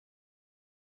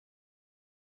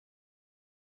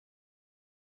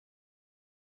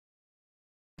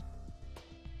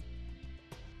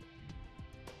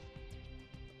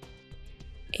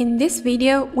In this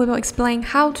video, we will explain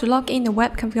how to log in the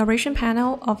web configuration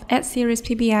panel of S-Series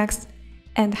PBX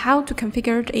and how to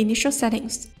configure the initial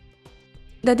settings.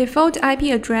 The default IP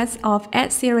address of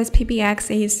S-Series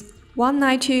PBX is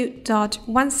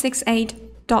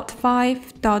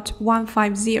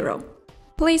 192.168.5.150.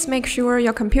 Please make sure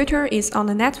your computer is on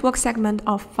the network segment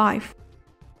of 5.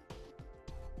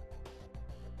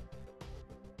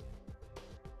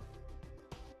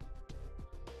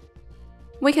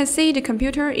 We can see the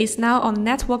computer is now on the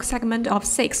network segment of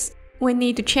 6. We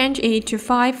need to change it to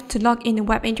 5 to log in the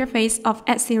web interface of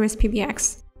S-Series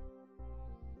PBX.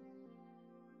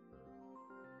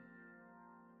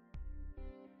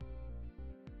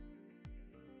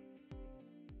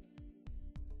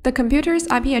 The computer's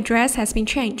IP address has been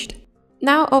changed.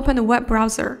 Now open the web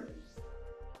browser.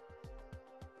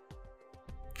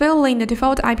 Fill in the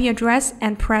default IP address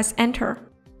and press Enter.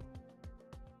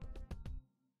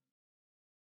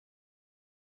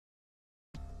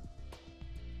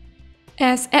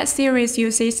 As S-Series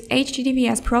uses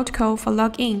HTTPS protocol for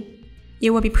login,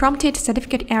 you will be prompted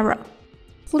certificate error.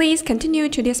 Please continue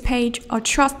to this page or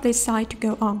trust this site to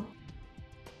go on.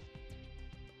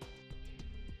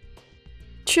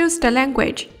 Choose the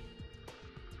language.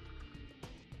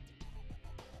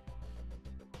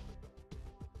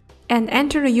 And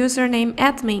enter the username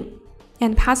admin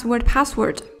and password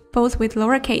both with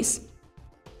lowercase.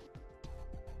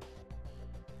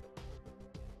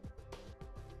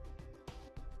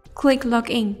 Click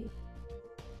Login.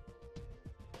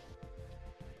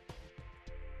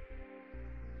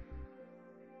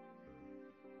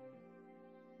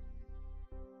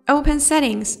 Open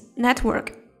Settings,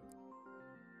 Network.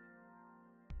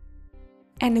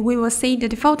 And we will see the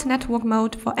default network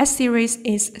mode for S-Series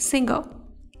is single,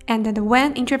 and the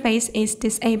WAN interface is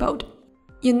disabled.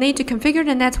 You need to configure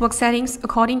the network settings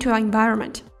according to your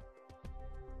environment.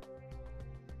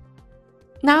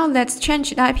 Now let's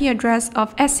change the IP address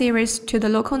of S-Series to the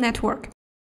local network.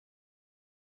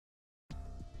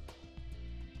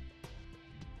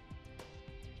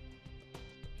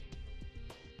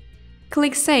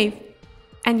 Click Save,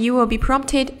 and you will be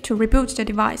prompted to reboot the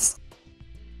device.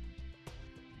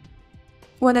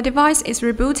 When the device is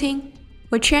rebooting,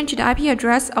 we change the IP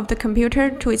address of the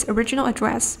computer to its original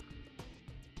address.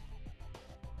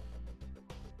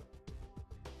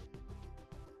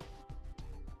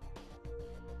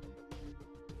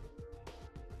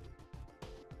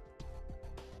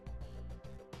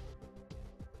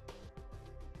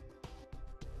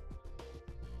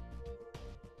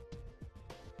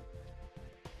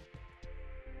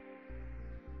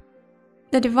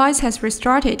 The device has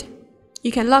restarted.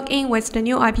 You can log in with the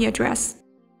new IP address.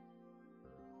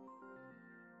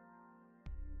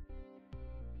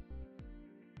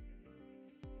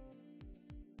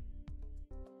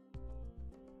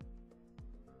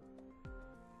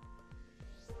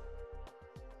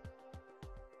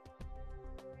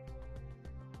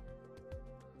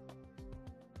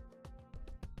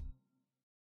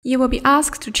 You will be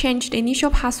asked to change the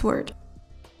initial password.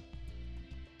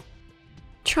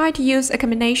 Try to use a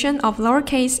combination of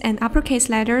lowercase and uppercase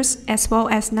letters as well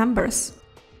as numbers.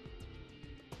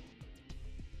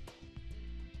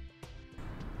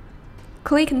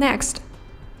 Click Next.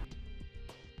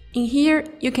 In here,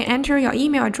 you can enter your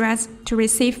email address to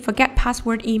receive Forget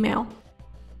Password email.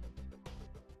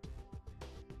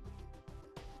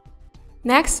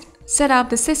 Next, set up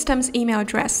the system's email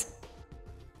address.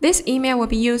 This email will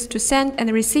be used to send and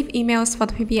receive emails for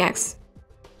the PBX.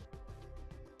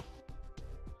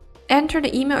 Enter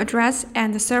the email address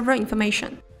and the server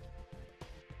information.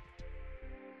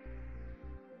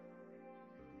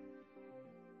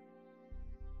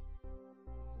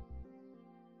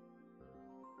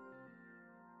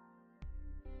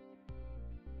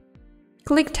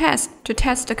 Click Test to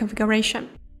test the configuration.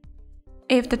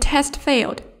 If the test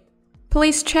failed,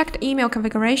 please check the email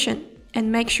configuration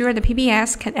and make sure the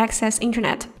PBX can access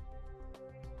Internet.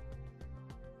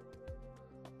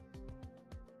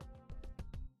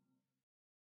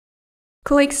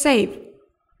 Click Save.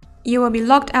 You will be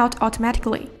logged out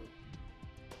automatically.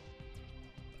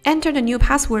 Enter the new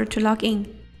password to log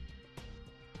in.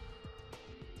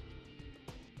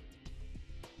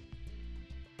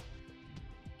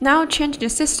 Now change the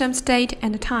system state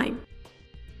and time.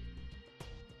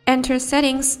 Enter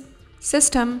Settings,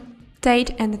 System,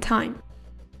 Date and Time.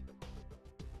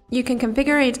 You can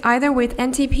configure it either with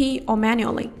NTP or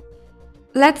manually.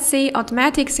 Let's see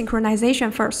automatic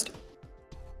synchronization first.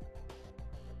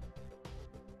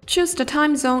 Choose the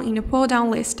time zone in the pull-down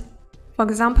list, for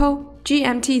example,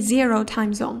 GMT 0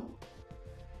 time zone.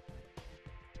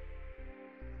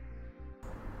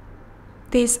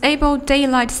 Disable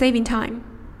Daylight Saving Time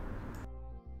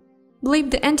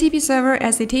Leave the NTP server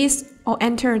as it is or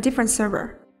enter a different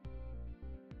server.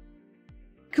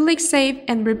 Click Save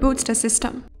and reboot the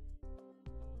system.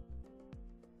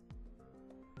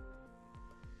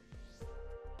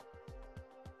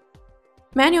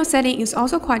 Manual setting is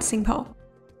also quite simple.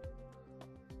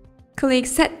 Click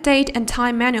Set Date and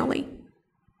Time manually.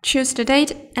 Choose the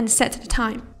date and set the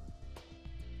time.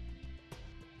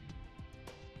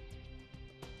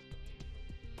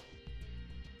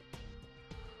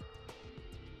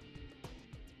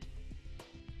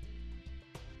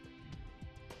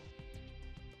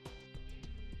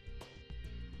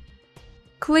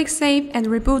 Click Save and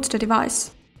reboot the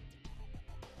device.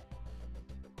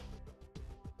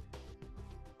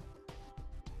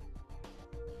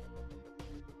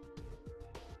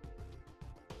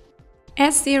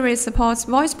 S-Series supports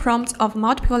voice prompts of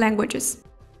multiple languages.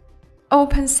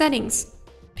 Open Settings,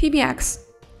 PBX,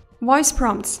 Voice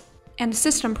Prompts, and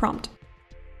System Prompt.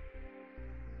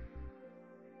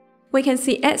 We can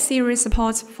see S-Series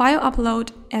supports file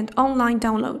upload and online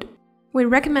download. We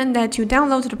recommend that you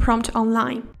download the prompt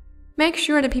online. Make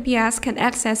sure the PBX can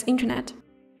access internet.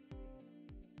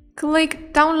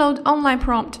 Click Download Online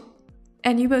Prompt,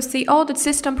 and you will see all the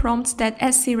system prompts that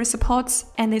S-Series supports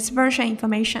and its version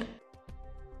information.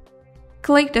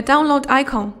 Click the download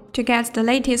icon to get the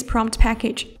latest prompt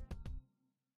package.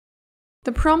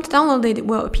 The prompt downloaded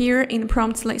will appear in the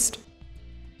prompts list.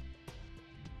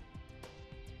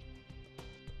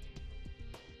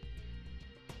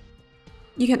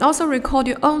 You can also record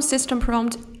your own system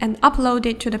prompt and upload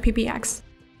it to the PBX.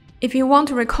 If you want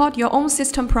to record your own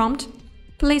system prompt,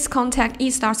 please contact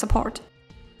Yeastar support.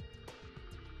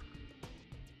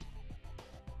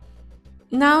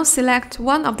 Now select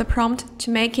one of the prompts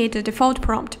to make it the default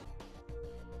prompt.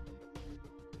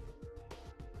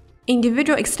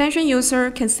 Individual extension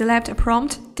user can select a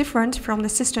prompt different from the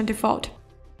system default.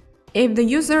 If the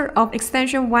user of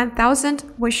extension 1000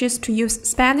 wishes to use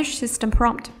Spanish system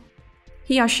prompt,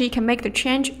 he or she can make the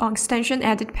change on extension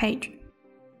edit page.